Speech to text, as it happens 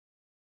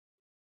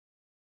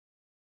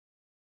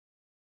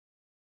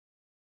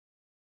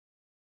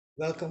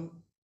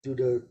Welcome to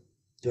the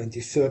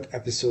 23rd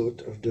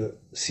episode of the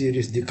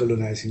series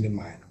Decolonizing the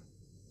Mind.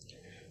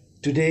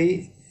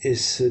 Today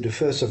is the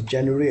 1st of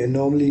January, and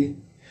normally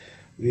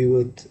we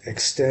would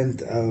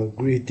extend our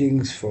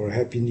greetings for a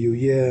Happy New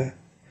Year,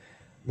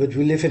 but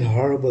we live in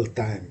horrible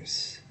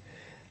times,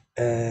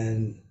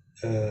 and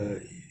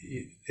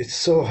it's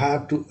so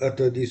hard to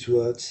utter these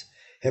words,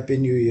 Happy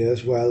New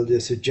Year's, while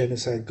there's a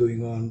genocide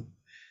going on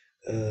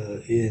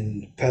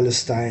in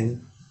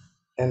Palestine,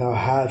 and our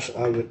hearts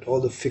are with all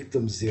the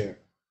victims there.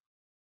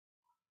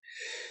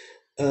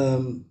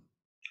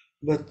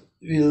 But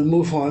we'll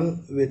move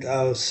on with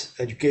our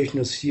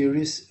educational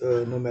series,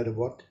 no matter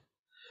what.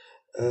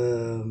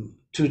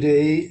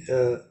 Today,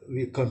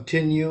 we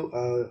continue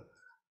our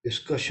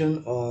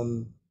discussion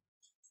on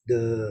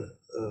the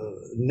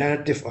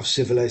narrative of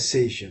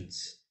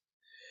civilizations.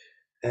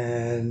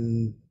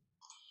 And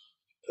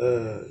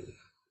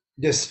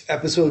this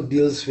episode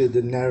deals with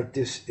the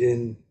narratives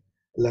in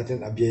Latin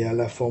Abya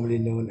Yala, formerly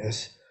known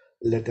as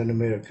Latin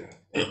America.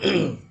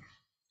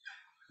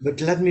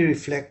 But let me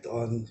reflect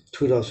on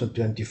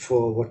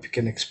 2024, what we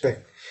can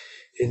expect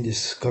in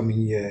this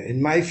coming year.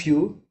 In my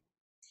view,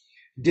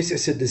 this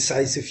is a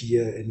decisive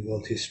year in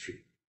world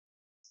history.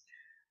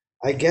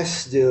 I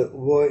guess the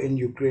war in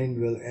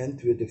Ukraine will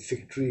end with the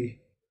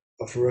victory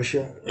of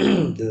Russia,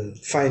 the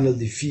final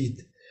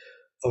defeat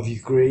of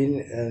Ukraine,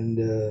 and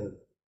the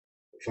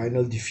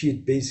final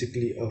defeat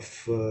basically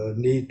of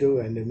NATO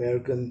and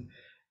American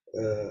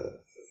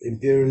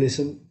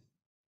imperialism.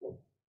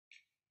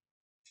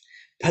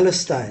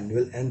 Palestine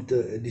will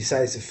enter a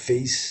decisive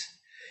phase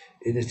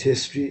in its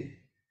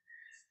history.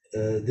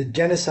 The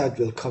genocide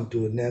will come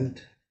to an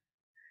end,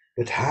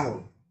 but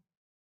how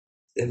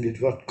and at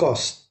what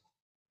cost?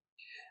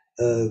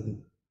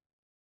 We'll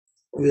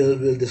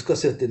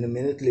discuss it in a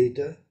minute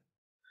later.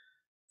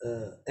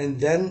 And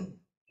then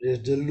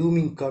there's the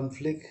looming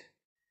conflict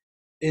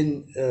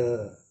in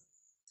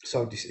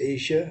Southeast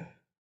Asia,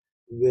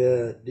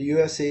 where the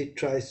USA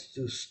tries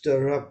to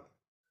stir up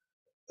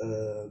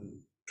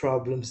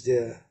problems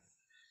there.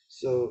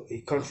 So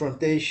a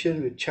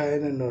confrontation with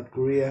China, North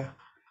Korea,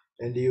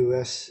 and the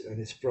US and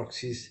its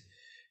proxies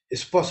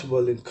is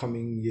possible in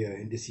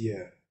this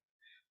year.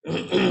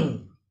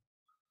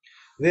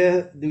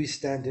 Where do we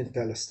stand in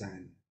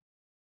Palestine?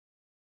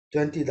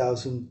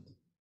 20,000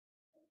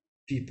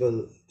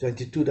 people,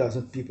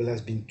 22,000 people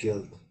has been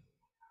killed,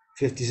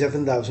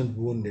 57,000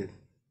 wounded.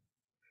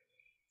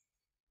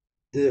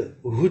 The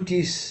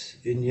Houthis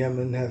in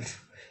Yemen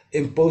have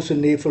imposed a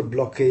naval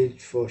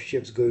blockade for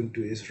ships going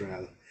to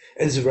Israel.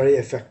 And it's very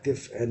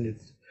effective, and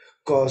it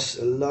caused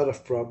a lot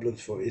of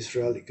problems for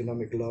Israel,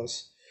 economic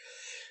loss.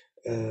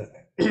 And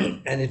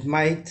it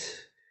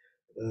might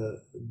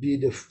be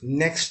the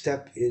next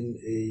step in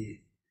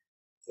a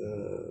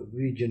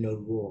regional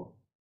war.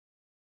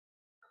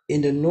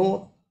 In the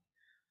north,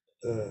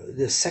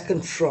 the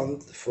second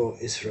front for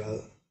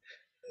Israel,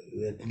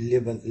 with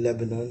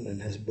Lebanon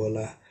and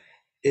Hezbollah,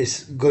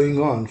 is going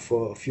on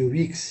for a few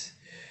weeks.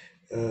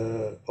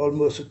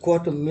 Almost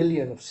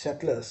 250,000 of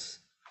settlers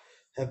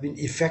have been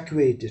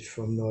evacuated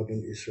from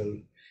northern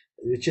Israel,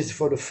 which is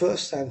for the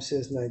first time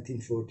since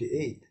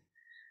 1948.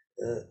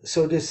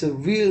 So there's a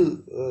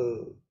real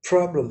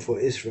problem for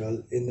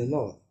Israel in the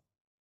north.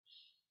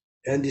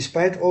 And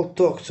despite all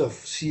talks of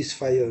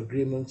ceasefire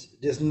agreements,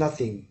 there's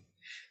nothing.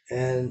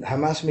 And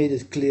Hamas made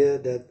it clear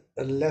that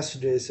unless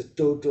there is a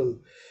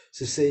total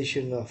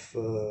cessation of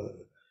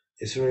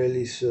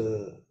Israelis'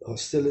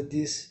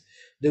 hostilities,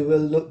 there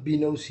will be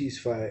no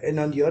ceasefire. And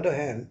on the other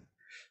hand,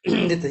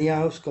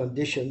 Netanyahu's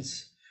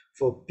conditions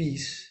for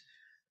peace,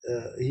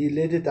 he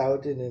laid it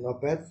out in an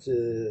op-ed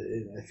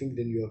in, I think,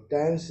 the New York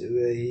Times,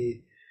 where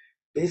he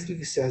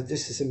basically says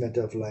this is a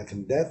matter of life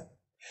and death.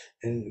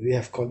 And we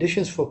have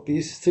conditions for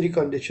peace, 3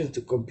 conditions: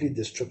 to complete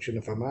destruction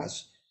of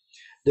Hamas,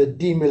 the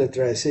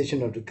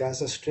demilitarization of the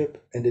Gaza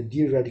Strip, and the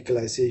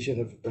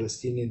de-radicalization of the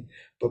Palestinian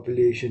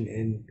population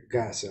in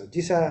Gaza.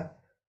 These are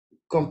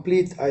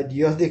complete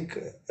idiotic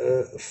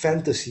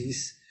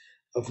fantasies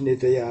of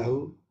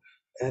Netanyahu.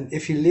 And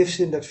if he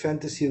lives in that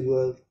fantasy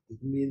world,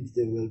 it means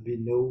there will be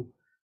no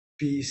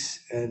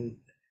peace, and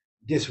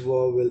this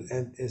war will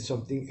end in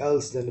something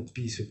else than a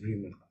peace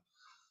agreement.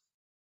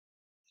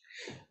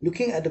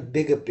 Looking at the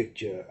bigger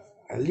picture,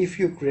 I leave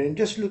Ukraine,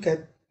 just look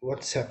at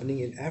what's happening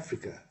in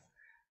Africa,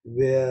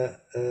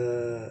 where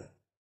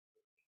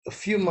a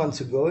few months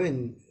ago,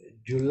 in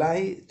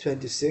July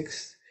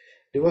 26th,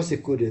 there was the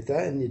coup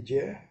d'etat in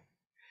Niger,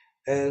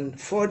 and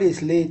 4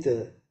 days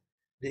later,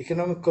 the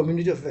Economic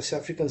Community of West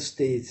African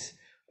States,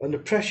 under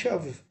pressure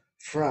of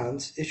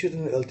France, issued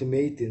an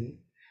ultimatum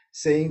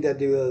saying that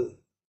they will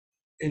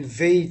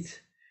invade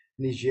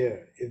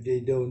Niger if they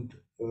don't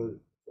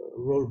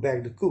roll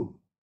back the coup.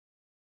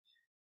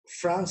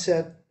 France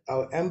said,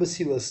 our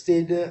embassy will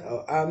stay there,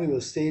 our army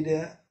will stay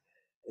there,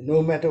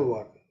 no matter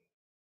what.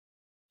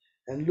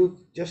 And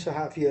look, just a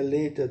half year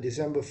later,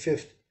 December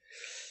 5th,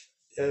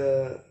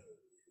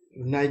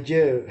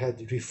 Niger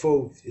had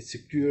revoked its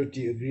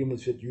security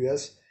agreements with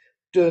US,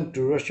 turned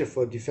to Russia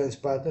for defense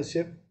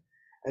partnership,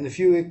 And a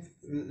few weeks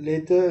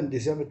later, in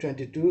December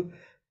 22,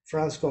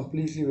 France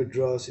completely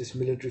withdraws its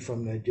military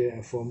from Nigeria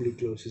and formally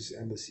closes its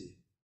embassy.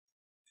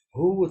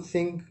 Who would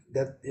think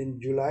that in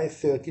July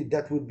 30,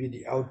 that would be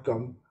the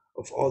outcome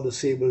of all the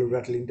saber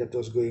rattling that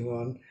was going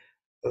on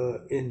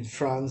in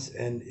France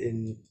and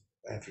in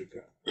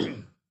Africa?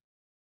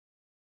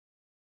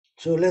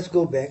 So let's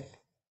go back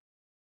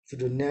to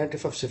the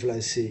narrative of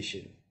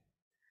civilization.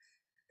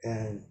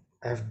 And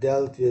I've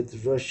dealt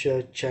with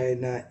Russia,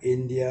 China,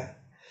 India.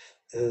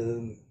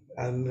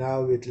 I'm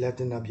now with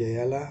Latin Abya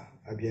Yala.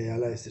 Abya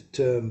Yala is the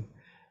term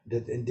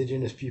that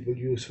indigenous people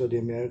use for the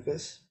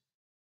Americas.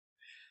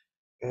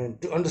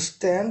 And to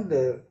understand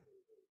the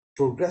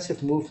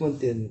progressive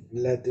movement in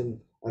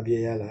Latin Abya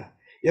Yala,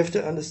 you have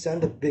to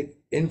understand the big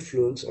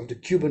influence of the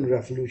Cuban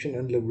Revolution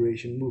and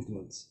liberation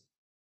movements.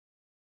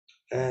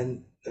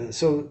 And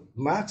so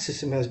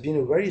Marxism has been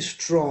a very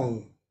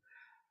strong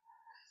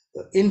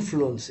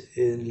influence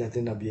in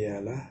Latin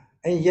Abya Yala,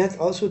 and yet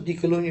also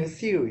decolonial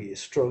theory is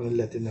strong in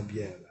Latin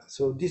Abya Yala.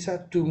 So these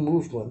are two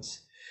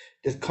movements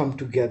that come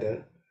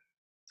together.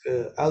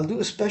 I'll do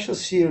a special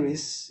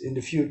series in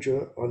the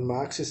future on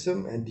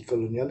Marxism and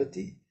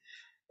decoloniality,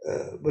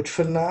 but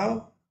for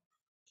now,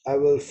 I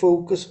will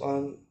focus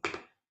on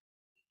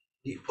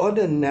the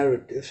other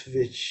narratives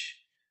which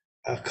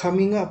are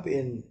coming up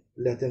in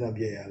Latin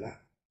Abya Yala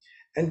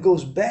and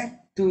goes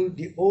back to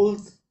the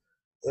old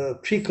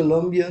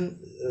pre-Columbian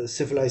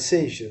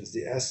civilizations,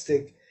 the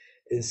Aztec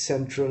in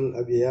central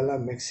Abya Yala,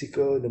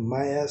 Mexico, the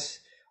Mayas,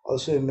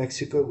 also in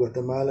Mexico,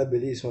 Guatemala,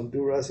 Belize,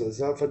 Honduras, El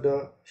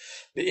Salvador,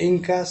 the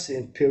Incas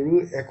in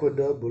Peru,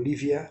 Ecuador,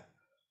 Bolivia.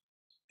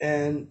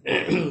 And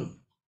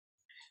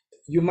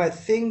you might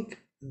think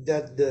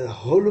that the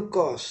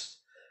Holocaust,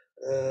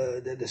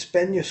 that the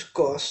Spaniards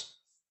caused,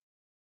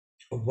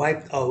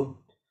 wiped out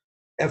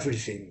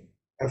everything,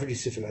 every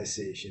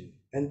civilization.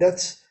 And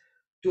that's,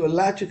 to a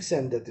large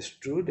extent, that is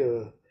true.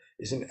 There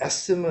is an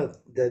estimate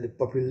that the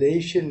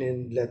population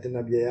in Latin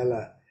Abya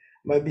Yala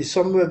might be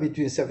somewhere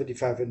between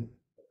 75 and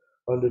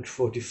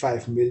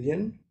 145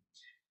 million.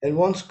 And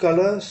one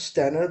scholar,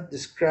 Stannard,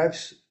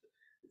 describes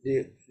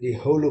the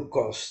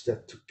Holocaust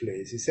that took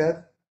place. He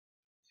said,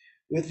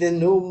 within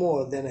no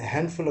more than a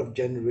handful of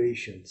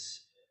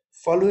generations,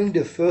 following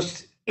the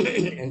first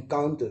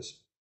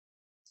encounters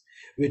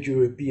with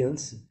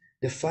Europeans,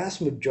 the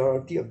vast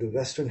majority of the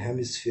Western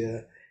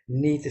Hemisphere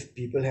native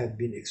people had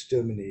been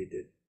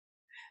exterminated.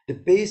 The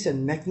pace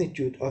and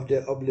magnitude of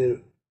their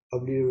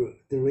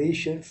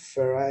obliteration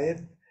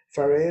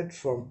varied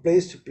from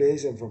place to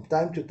place and from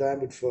time to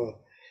time, but for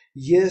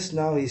years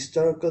now,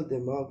 historical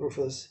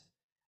demographers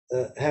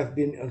have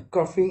been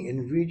uncovering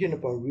in region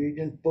upon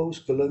region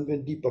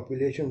post-Columbian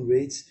depopulation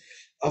rates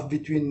of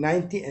between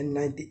 90 and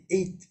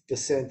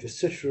 98% with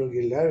such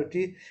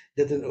regularity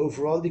that an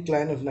overall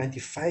decline of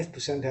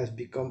 95% has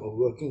become a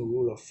working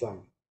rule of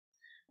thumb.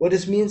 What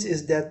this means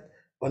is that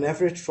on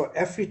average, for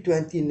every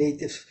 20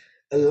 natives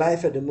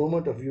alive at the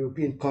moment of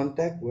European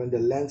contact, when the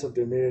lands of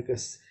the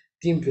Americas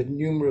teemed with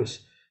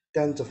numerous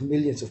tens of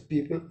millions of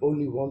people,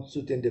 only one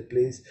stood in their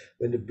place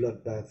when the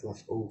bloodbath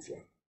was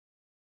over.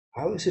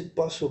 How is it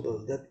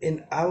possible that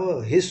in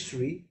our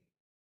history,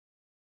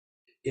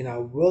 in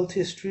our world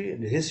history,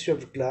 in the history of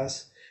the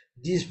class,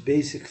 these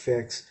basic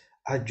facts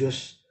are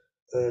just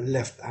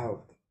left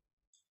out?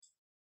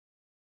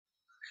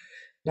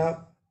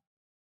 Now,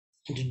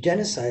 the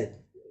genocide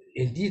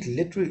indeed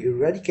literally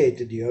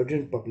eradicated the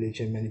original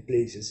population in many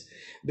places,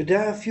 but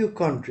there are a few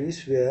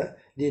countries where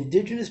the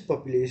indigenous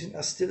population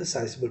are still a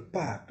sizable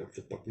part of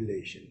the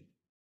population.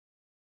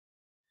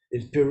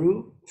 In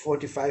Peru,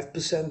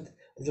 45%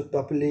 of the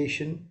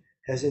population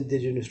has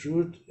indigenous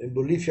roots. In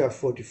Bolivia,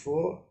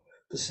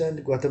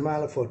 44%,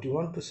 Guatemala,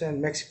 41%,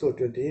 Mexico,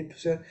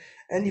 28%,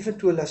 and even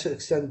to a lesser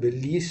extent,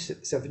 Belize,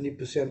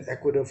 70%,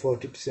 Ecuador,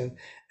 40%,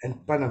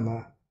 and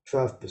Panama,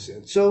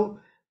 12%. So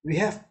we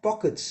have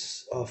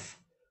pockets of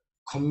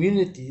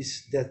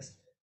communities that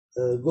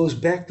goes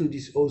back to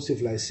these old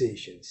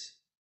civilizations.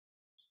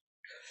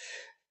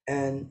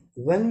 And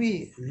when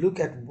we look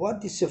at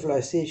what these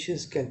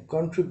civilizations can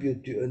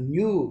contribute to a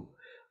new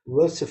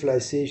world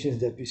civilization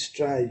that we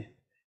strive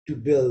to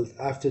build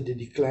after the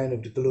decline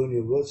of the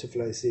colonial world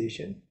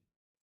civilization,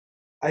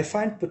 I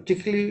find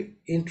particularly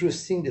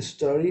interesting the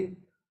story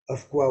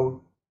of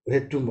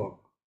Cuauhtémoc.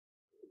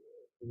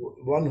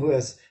 One who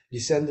has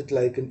descended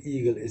like an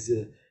eagle is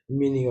the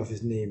meaning of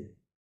his name.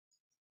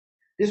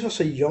 This was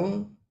a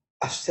young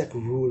Aztec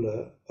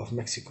ruler of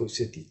Mexico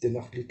City,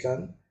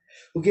 Tenochtitlan,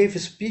 who gave a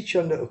speech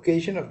on the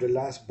occasion of the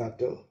last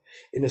battle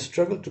in a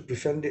struggle to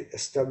prevent the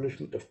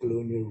establishment of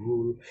colonial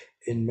rule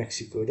in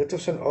Mexico. That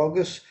was on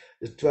August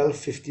the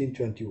 12th,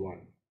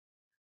 1521.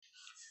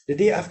 The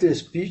day after the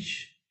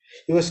speech,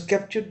 he was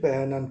captured by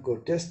Hernan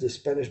Cortes, the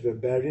Spanish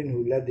barbarian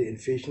who led the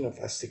invasion of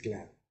Aztec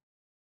land.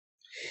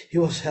 He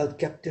was held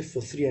captive for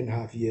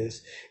 3.5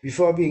 years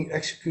before being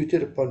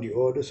executed upon the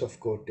orders of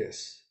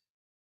Cortes.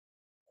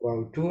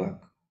 Cuauhtémoc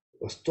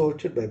was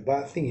tortured by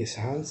bathing his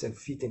hands and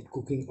feet in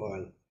cooking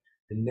oil.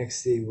 The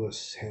next day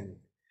was hanged.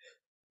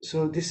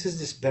 So this is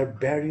this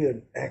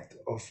barbarian act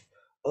of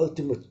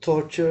ultimate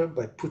torture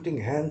by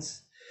putting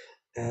hands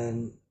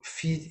and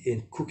feet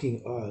in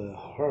cooking oil.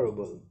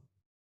 Horrible.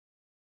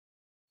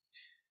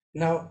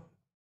 Now,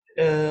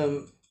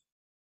 um,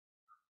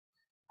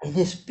 in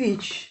his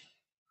speech,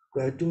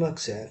 Kwaitumak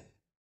said,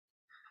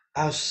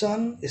 "Our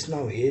sun is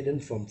now hidden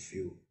from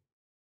view.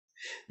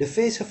 The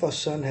face of our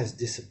sun has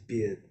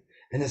disappeared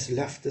and has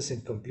left us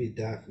in complete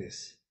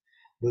darkness.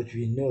 But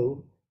we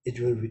know it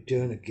will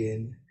return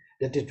again,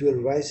 that it will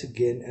rise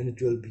again, and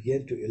it will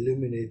begin to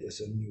illuminate us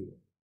anew.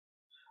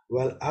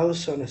 While our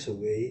sun is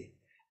away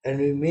and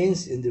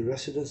remains in the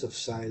residence of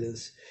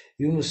silence,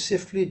 we must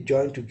swiftly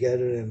join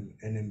together and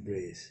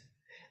embrace.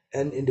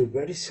 And in the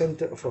very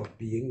center of our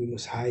being, we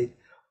must hide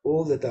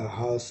all that our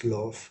hearts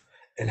love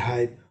and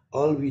hide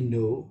all we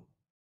know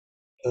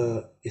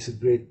as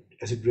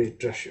a great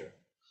treasure.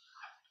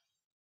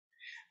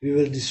 We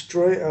will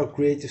destroy our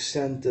creative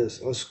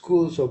centers, our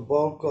schools, our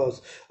ball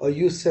courts, our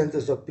youth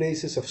centers, our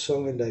places of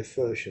song and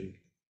diversion.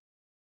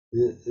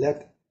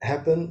 Let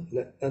happen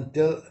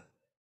until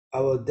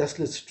our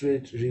desolate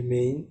streets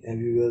remain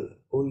and we will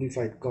only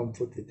find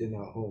comfort within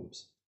our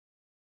homes.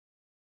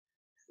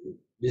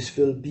 This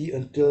will be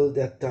until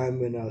that time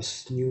when our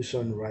new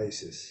sun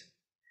rises.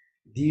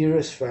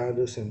 Dearest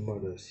fathers and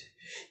mothers,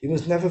 you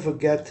must never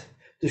forget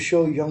to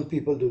show young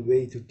people the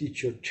way, to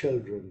teach your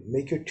children.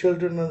 Make your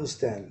children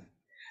understand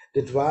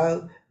that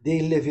while uh,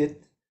 they live,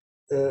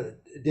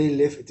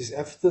 it is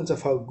evidence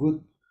of how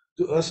good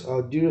to us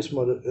our dearest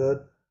Mother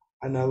Earth,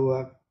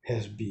 Anahuac,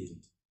 has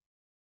been.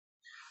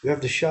 We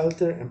have the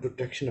shelter and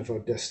protection of our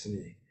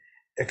destiny,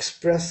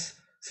 expressed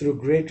through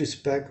great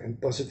respect and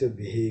positive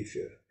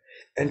behavior,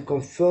 and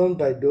confirmed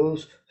by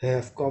those who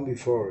have come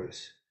before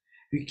us.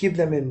 We keep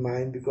them in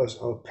mind because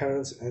our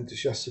parents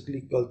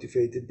enthusiastically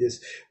cultivated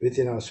this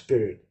within our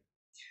spirit.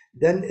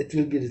 Then it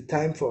will be the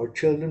time for our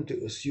children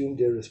to assume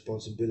their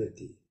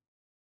responsibility.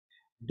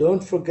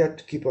 Don't forget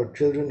to keep our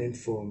children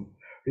informed.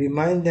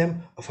 Remind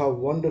them of how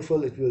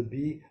wonderful it will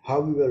be,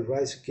 how we will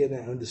rise again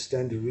and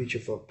understand the reach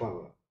of our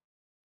power.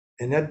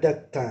 And at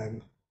that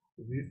time,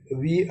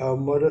 our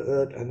Mother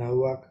Earth and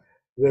Hawak,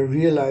 will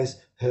realize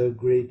her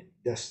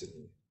great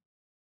destiny.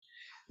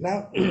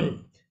 Now,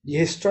 the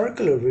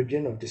historical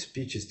origin of the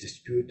speech is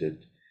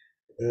disputed.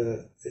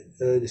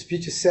 The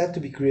speech is said to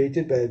be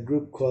created by a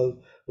group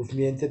called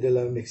Movimiento de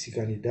la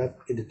Mexicanidad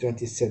in the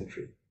 20th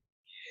century.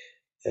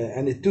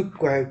 And it took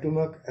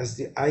Cuauhtémoc as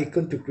the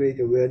icon to create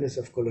awareness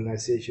of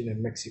colonization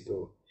in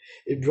Mexico.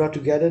 It brought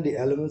together the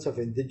elements of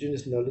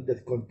indigenous knowledge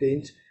that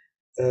contains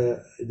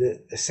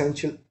the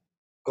essential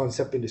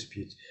concept in the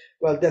speech.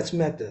 Well, that's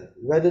matter.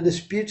 Whether the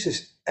speech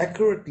is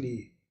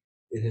accurately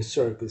in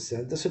historical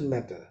sense doesn't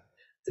matter.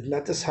 It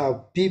matters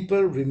how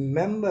people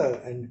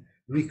remember and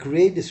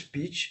recreate the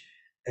speech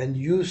and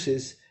use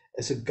it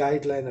as a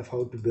guideline of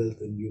how to build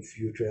a new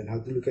future and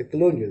how to look at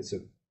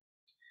colonialism.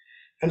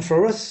 And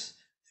for us,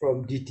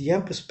 from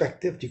DTM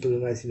perspective,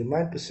 decolonizing the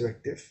mind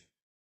perspective,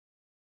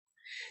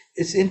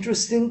 it's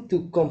interesting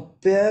to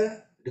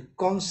compare the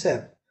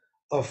concept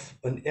of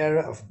an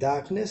era of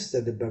darkness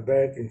that the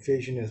barbaric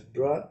invasion has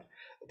brought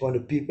upon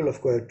the people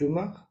of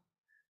Cuauhtémoc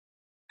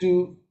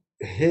to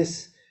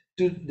his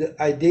to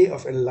the idea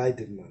of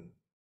enlightenment.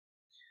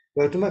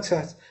 Cuauhtémoc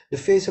says, "The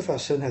face of our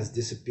sun has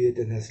disappeared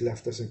and has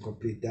left us in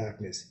complete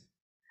darkness."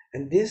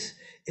 And this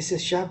is a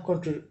sharp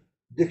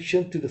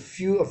contradiction to the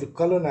view of the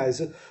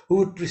colonizer who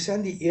would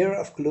present the era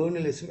of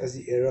colonialism as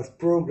the era of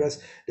progress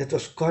that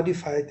was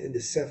codified in the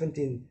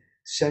 17th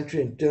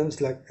century in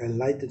terms like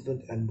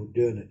enlightenment and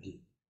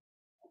modernity.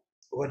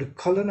 What the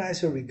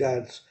colonizer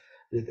regards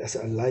as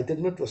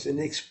enlightenment was in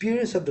the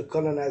experience of the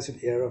colonizing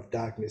era of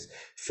darkness,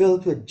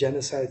 filled with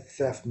genocide,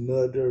 theft,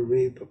 murder,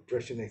 rape,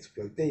 oppression,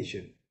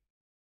 exploitation.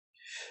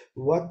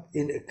 What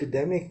in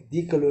academic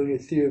decolonial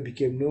theory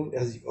became known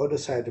as the other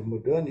side of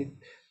modernity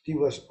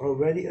was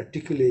already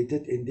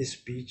articulated in this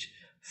speech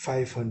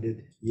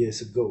 500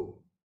 years ago.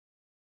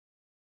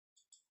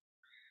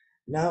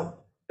 Now,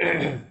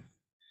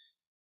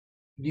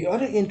 the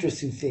other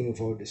interesting thing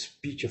about the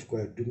speech of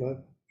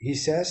Cuauhtémoc, he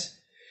says,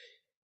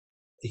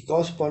 he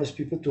calls upon his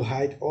people to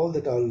hide all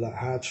that our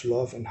hearts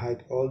love and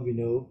hide all we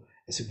know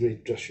as a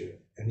great treasure.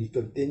 And he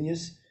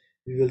continues,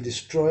 we will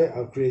destroy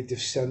our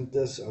creative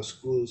centers, our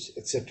schools,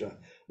 etc.,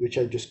 which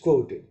I just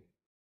quoted.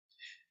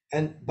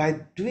 And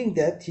by doing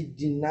that, he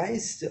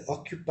denies the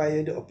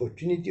occupier the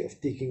opportunity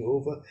of taking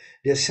over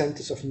their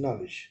centers of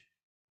knowledge.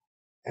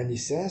 And he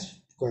says,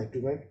 quite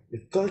to make,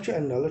 the culture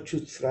and knowledge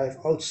should thrive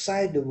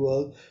outside the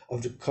world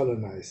of the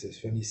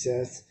colonizers. When he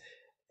says,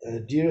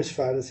 dearest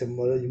fathers and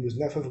mothers, you must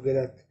never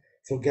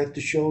forget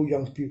to show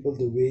young people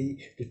the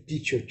way to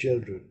teach your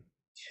children.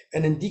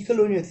 And in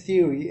decolonial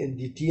theory, in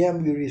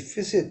DTM, we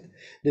revisit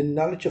the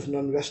knowledge of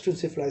non-Western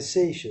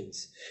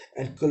civilizations,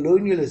 and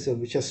colonialism,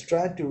 which has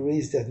tried to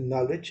raise that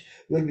knowledge,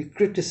 will be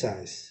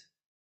criticized.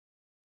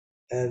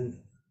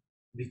 And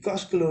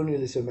because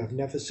colonialism have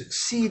never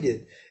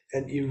succeeded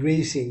in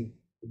erasing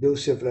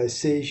those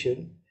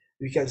civilizations,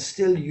 we can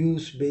still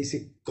use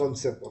basic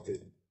concept of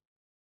it.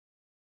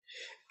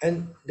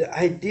 And the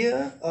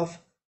idea of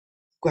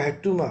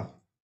Kwaituma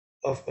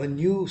of a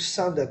new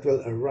sun that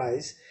will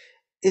arise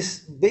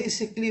is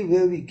basically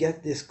where we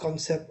get this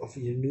concept of a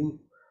new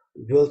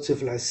world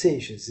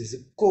civilizations. It's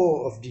the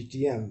core of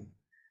DTM.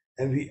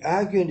 And we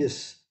argue in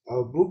this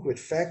our book with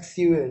fact,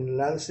 theory, and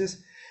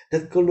analysis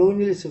that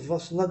colonialism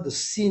was not the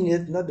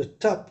zenith, not the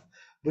top,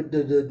 but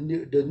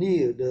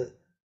the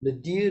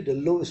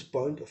lowest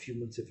point of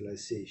human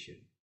civilization.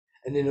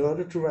 And in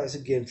order to rise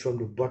again from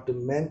the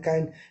bottom,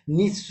 mankind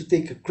needs to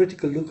take a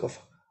critical look of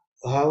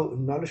how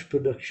knowledge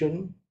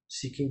production,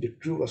 seeking the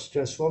truth, was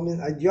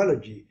transforming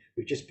ideology,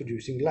 which is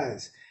producing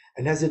lies,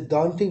 and has a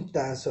daunting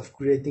task of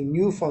creating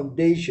new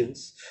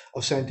foundations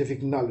of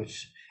scientific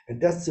knowledge.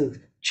 And that's the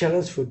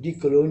challenge for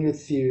decolonial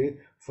theory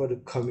for the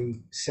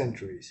coming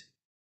centuries.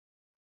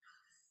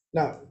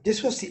 Now,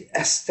 this was the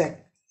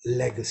Aztec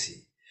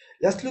legacy.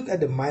 Let's look at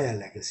the Maya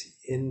legacy.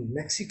 In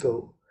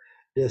Mexico,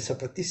 the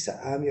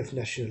Zapatista Army of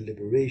National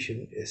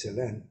Liberation,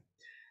 SLN,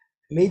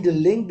 made the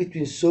link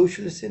between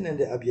socialism and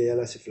the Abya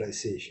Yala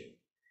civilization.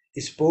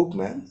 Its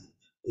spokesman,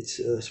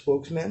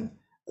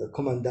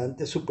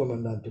 Comandante,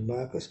 Subcomandante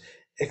Marcos,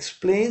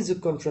 explains the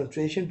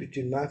confrontation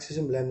between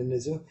Marxism,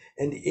 Leninism,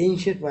 and the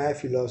ancient Maya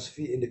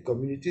philosophy in the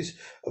communities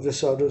of the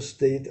southern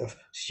state of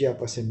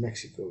Chiapas in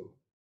Mexico.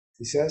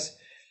 He says,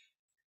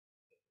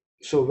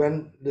 so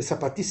when the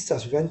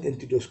Zapatistas went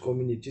into those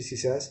communities, he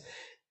says,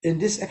 in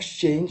this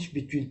exchange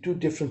between two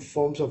different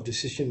forms of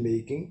decision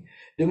making,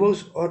 the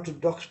most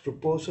orthodox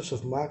proposers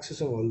of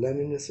Marxism or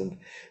Leninism,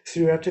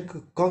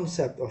 theoretical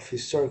concept of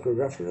historical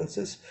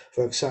references,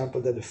 for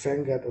example, that the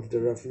vanguard of the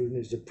revolution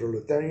is the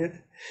proletariat,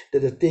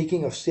 that the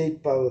taking of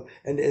state power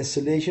and the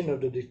installation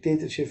of the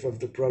dictatorship of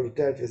the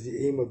proletariat is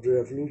the aim of the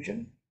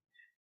revolution,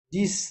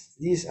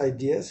 these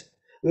ideas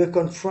were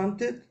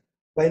confronted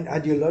by an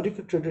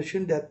ideological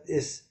tradition that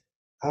is,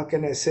 how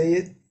can I say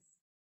it,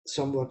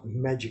 somewhat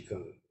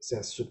magical,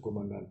 says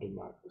Subcomandante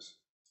Marcos.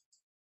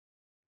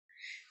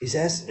 He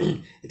says,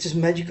 it is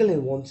magical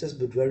in one sense,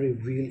 but very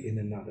real in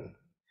another.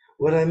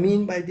 What I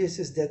mean by this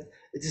is that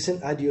it is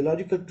an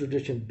ideological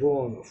tradition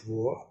born of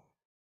war,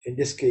 in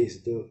this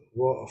case, the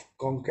war of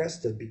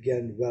conquest that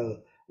began,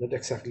 well, not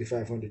exactly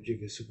 500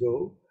 years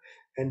ago,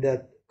 and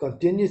that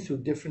continues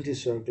through different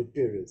historical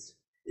periods.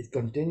 It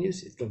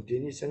continues,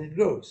 and it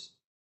grows.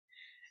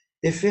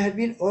 If we had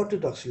been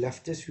orthodox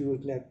leftists, we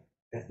would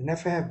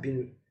never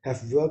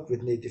have worked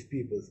with native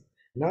peoples.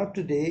 Now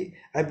today,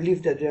 I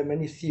believe that there are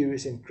many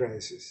theories in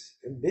crisis,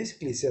 and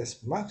basically says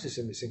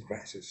Marxism is in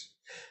crisis.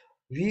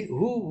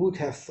 Who would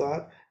have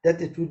thought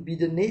that it would be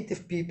the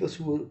native peoples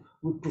who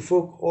would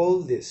provoke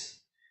all this?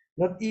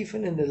 Not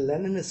even in the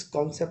Leninist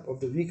concept of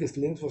the weakest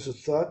links was a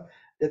thought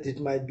that it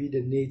might be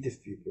the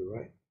native people,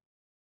 right?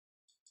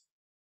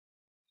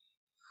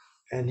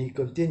 And he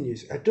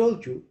continues, I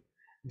told you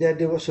that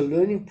there was a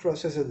learning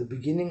process at the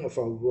beginning of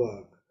our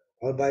work,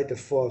 albeit a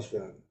forced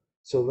one.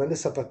 So when the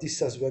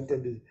Zapatistas went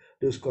into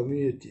those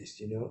communities,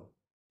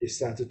 they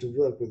started to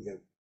work with them.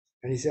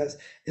 And he says,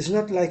 it's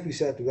not like we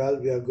said,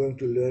 well, we are going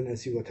to learn and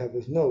see what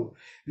happens. No,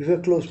 we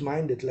were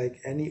close-minded like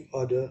any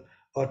other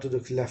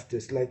orthodox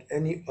leftist, like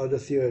any other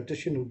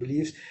theoretician who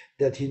believes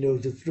that he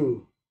knows the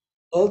truth.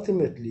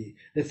 Ultimately,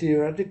 the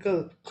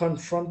theoretical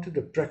confronted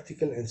the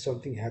practical and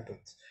something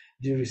happens.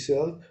 The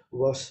result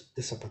was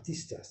the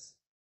Zapatistas.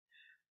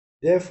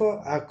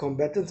 Therefore, our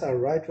combatants are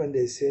right when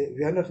they say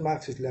we are not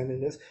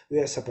Marxist-Leninists, we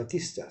are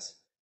Zapatistas.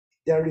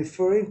 They are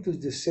referring to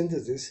the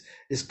synthesis,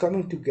 this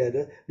coming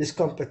together, this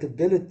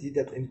compatibility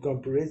that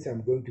incorporates,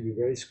 I'm going to be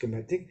very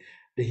schematic,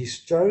 the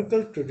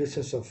historical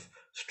traditions of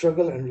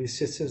struggle and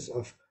resistance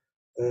of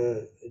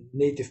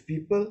native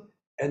people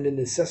and the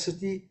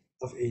necessity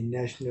of a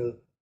national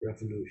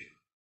revolution.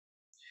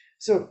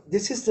 So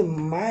this is the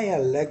Maya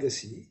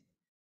legacy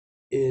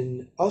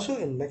also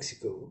in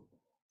Mexico,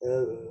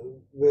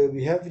 where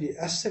we have the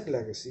Aztec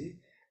legacy,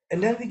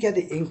 and then we get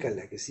the Inca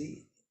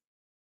legacy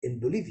in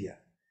Bolivia.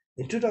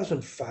 In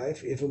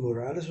 2005, Evo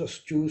Morales was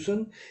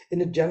chosen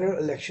in a general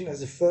election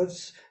as the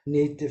first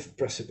native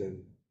president,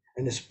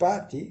 and his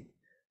party,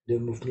 the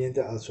Movimiento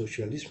al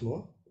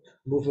Socialismo,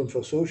 Movement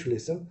for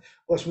Socialism,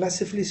 was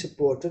massively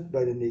supported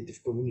by the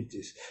native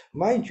communities.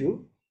 Mind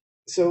you,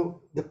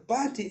 so the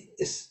party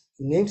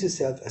names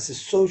itself as a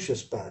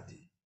socialist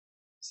party,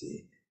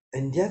 see?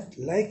 And yet,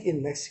 like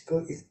in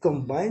Mexico, it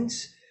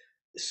combines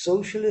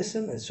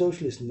socialism and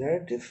socialist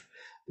narrative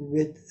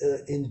with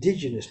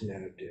indigenous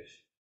narrative.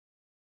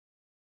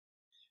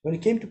 When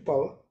it came to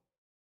power,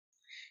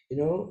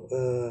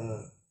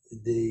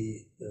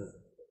 they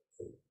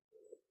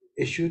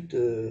issued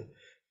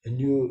a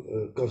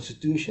new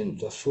constitution.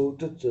 It was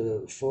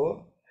voted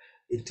for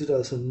in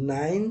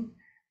 2009,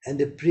 and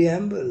the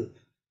preamble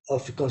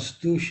of the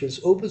constitutions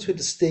opens with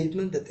a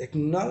statement that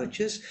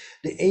acknowledges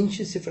the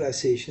ancient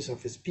civilizations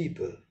of its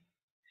people.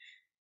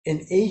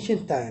 In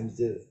ancient times,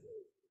 the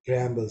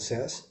preamble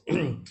says,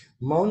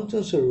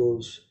 mountains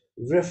arose,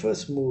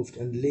 rivers moved,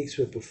 and lakes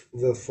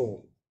were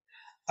formed.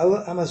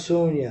 Our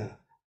Amazonia,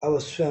 our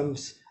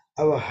swamps,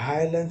 our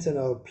highlands, and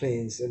our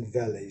plains and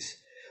valleys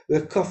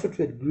were covered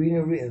with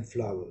greenery and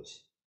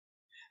flowers.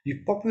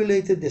 We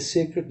populated the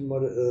sacred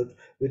Mother Earth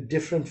with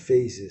different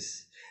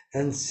phases,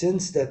 and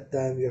since that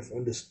time we have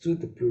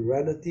understood the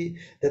plurality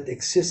that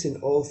exists in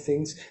all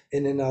things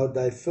and in our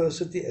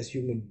diversity as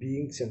human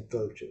beings and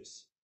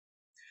cultures.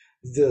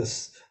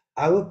 Thus,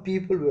 our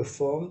people were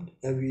formed,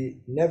 and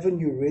we never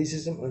knew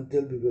racism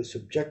until we were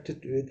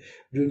subjected to it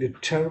during the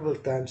terrible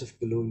times of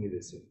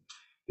colonialism.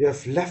 We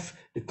have left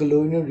the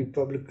colonial,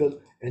 republican,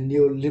 and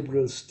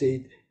neoliberal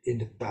state in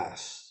the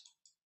past.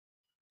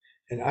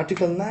 And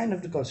Article 9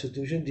 of the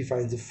Constitution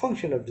defines the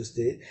function of the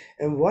state,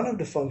 and one of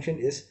the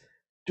functions is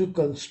to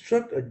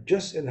construct a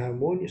just and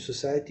harmonious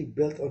society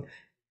built on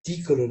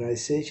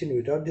decolonization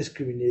without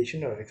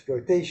discrimination or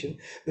exploitation,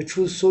 but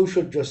through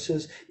social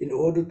justice in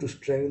order to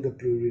strengthen the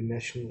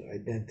plurinational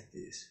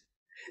identities.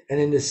 And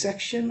in the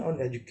section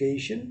on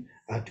education,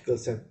 Article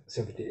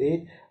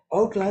 78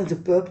 outlines the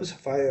purpose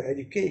of higher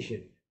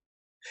education.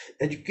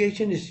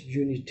 Education is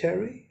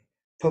unitary,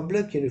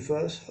 public,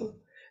 universal,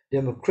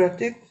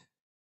 democratic,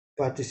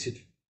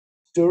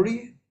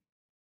 participatory,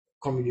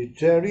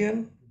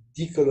 communitarian,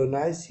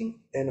 decolonizing,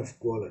 and of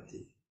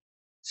quality.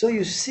 So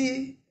you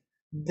see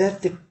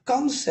that the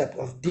concept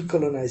of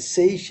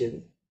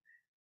decolonization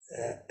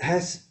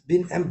has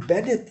been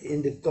embedded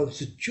in the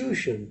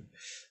constitution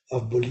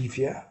of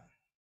Bolivia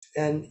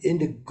and in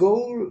the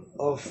goal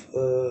of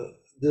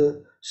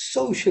the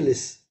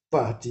Socialist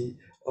Party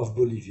of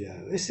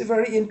Bolivia. It's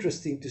very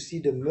interesting to see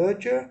the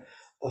merger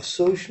of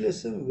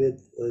socialism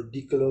with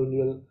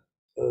decolonial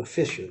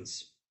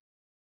visions.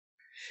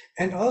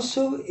 And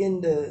also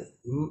in the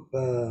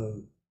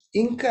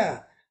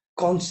Inca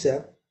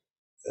concept,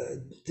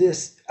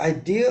 this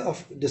idea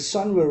of the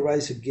sun will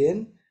rise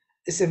again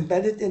is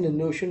embedded in the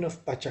notion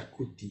of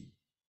Pachacuti.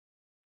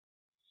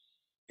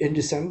 In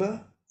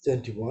December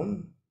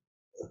 21,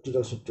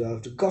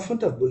 2012, the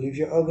government of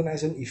Bolivia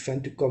organized an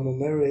event to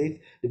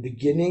commemorate the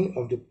beginning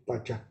of the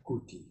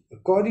Pachacuti.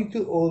 According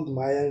to old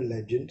Mayan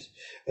legends,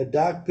 a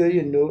dark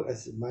period known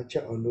as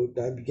Macha or No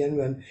Time began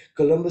when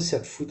Columbus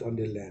set foot on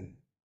the land.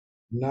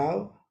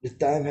 Now the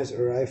time has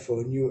arrived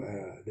for a new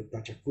era, the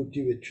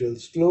Pachacuti, which will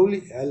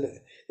slowly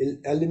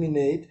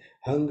eliminate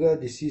hunger,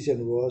 disease,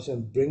 and wars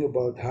and bring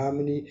about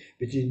harmony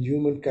between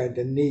humankind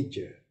and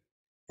nature.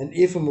 And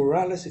Eva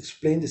Morales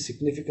explained the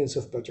significance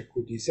of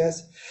Pachacuti. He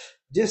says,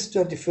 this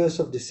 21st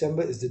of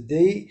December is the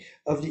day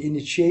of the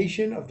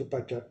initiation of the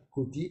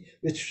Pachacuti,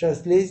 which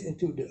translates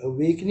into the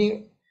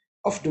awakening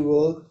of the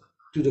world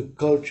to the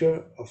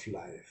culture of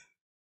life.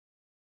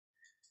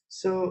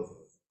 So,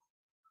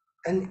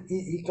 and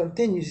he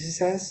continues, he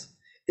says,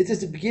 it is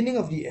the beginning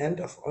of the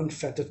end of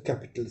unfettered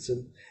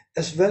capitalism,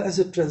 as well as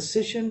a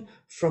transition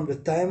from the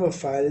time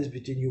of violence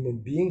between human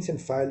beings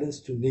and violence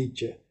to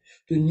nature,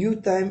 to a new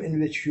time in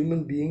which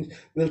human beings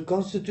will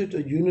constitute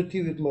a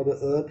unity with Mother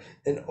Earth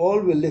and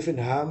all will live in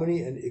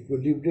harmony and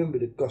equilibrium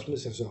with the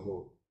cosmos as a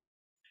whole.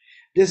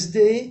 This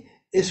day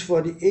is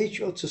for the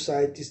age-old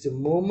societies the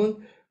moment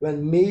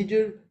when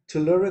major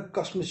telluric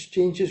cosmic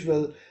changes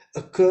will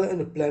occur in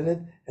the planet,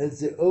 and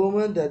the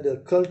omen that the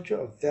culture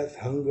of death,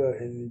 hunger,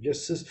 and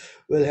injustice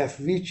will have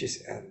reached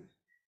its end.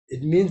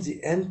 It means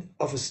the end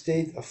of a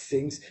state of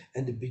things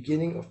and the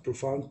beginning of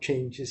profound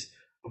changes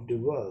of the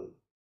world.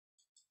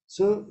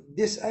 So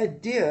this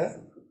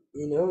idea,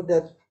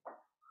 that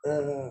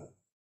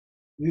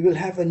we will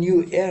have a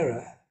new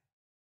era,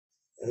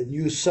 a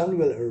new sun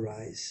will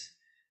arise.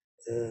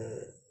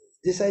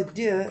 This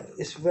idea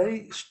is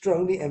very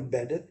strongly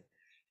embedded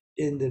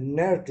in the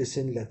narratives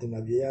in Latin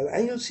Abya Yala,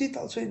 and you'll see it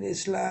also in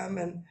Islam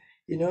and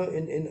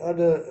in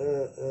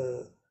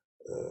other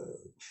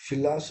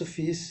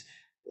philosophies.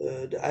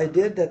 The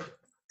idea that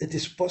it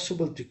is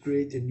possible to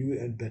create a new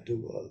and better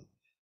world.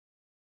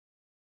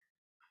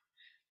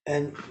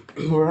 And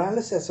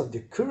Morales says of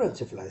the current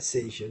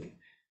civilization,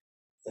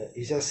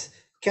 he says,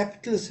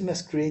 capitalism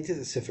has created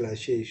a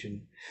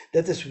civilization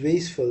that is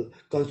wasteful,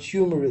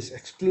 consumerist,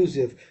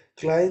 exclusive,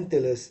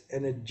 clientelist,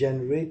 and a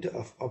generator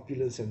of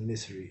opulence and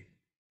misery.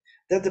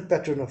 That's the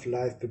pattern of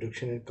life,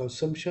 production, and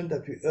consumption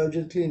that we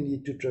urgently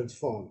need to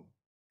transform.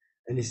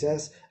 And he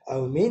says,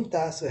 our main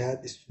task ahead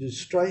is to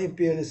destroy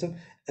imperialism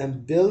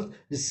and build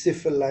the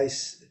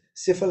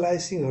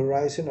civilizing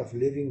horizon of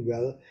living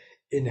well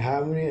in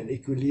harmony and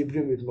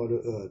equilibrium with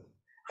Mother Earth.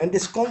 And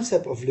this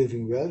concept of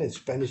living well in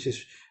Spanish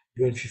is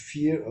buen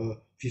vivir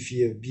or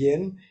vivir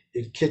bien,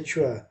 in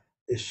Quechua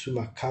is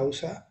suma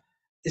causa,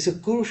 is a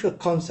crucial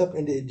concept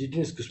in the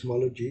indigenous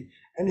cosmology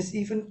and is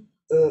even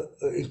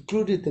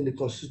included in the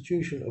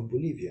Constitution of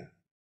Bolivia.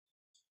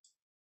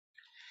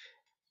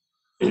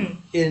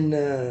 In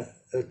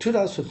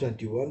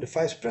 2021, the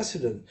Vice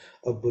President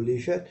of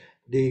Bolivia,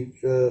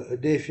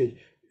 David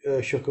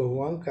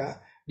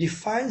Choquehuanca,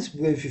 defines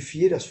buen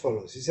vivir as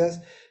follows. He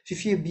says,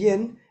 vivir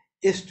bien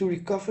is to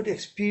recover the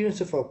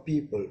experience of our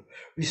people,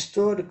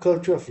 restore the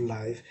culture of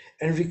life,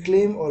 and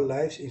reclaim our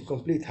lives in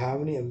complete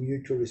harmony and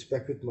mutual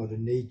respect with Mother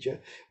Nature,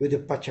 with the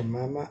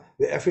Pachamama,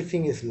 where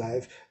everything is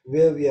life,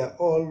 where we are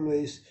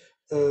always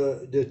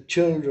the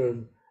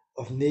children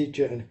of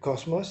nature and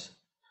cosmos.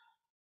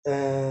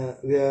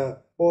 We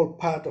are all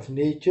part of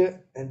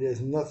nature, and there's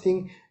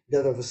nothing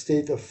that of a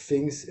state of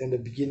things and the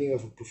beginning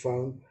of a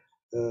profound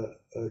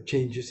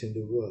changes in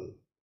the world.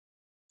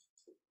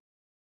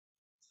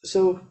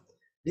 So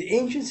the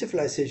ancient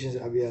civilizations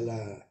of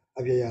Abya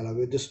Yala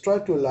were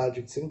destroyed to a large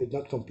extent, but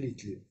not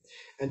completely.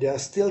 And there are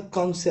still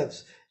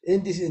concepts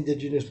in this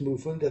indigenous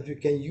movement that we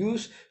can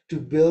use to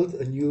build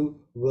a new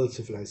world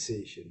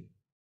civilization.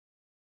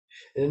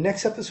 In the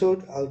next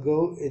episode, I'll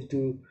go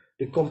into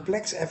the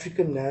complex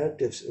African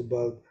narratives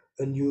about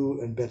a new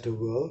and better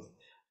world,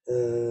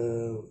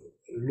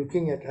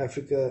 looking at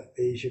Africa,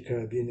 Asia,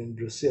 Caribbean, and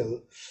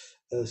Brazil.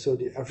 So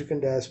the African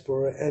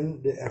diaspora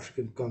and the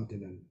African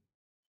continent.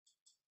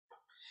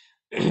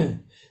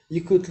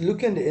 You could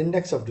look in the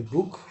index of the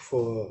book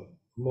for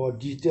more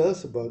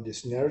details about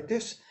these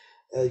narratives.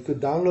 You could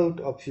download,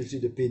 obviously,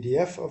 the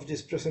PDF of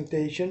this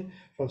presentation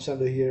from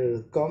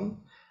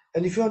sandohira.com.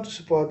 And if you want to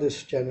support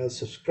this channel,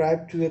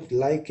 subscribe to it,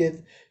 like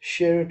it,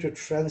 share it with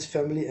friends,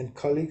 family, and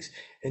colleagues,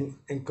 and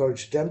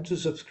encourage them to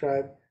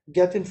subscribe.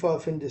 Get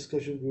involved in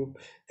discussion group,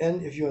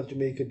 and if you want to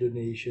make a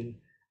donation,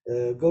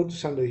 go to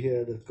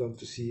sandohira.com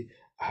to see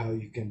how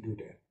you can do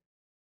that.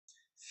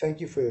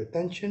 Thank you for your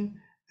attention,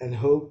 and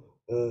hope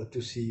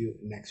to see you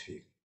next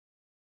week.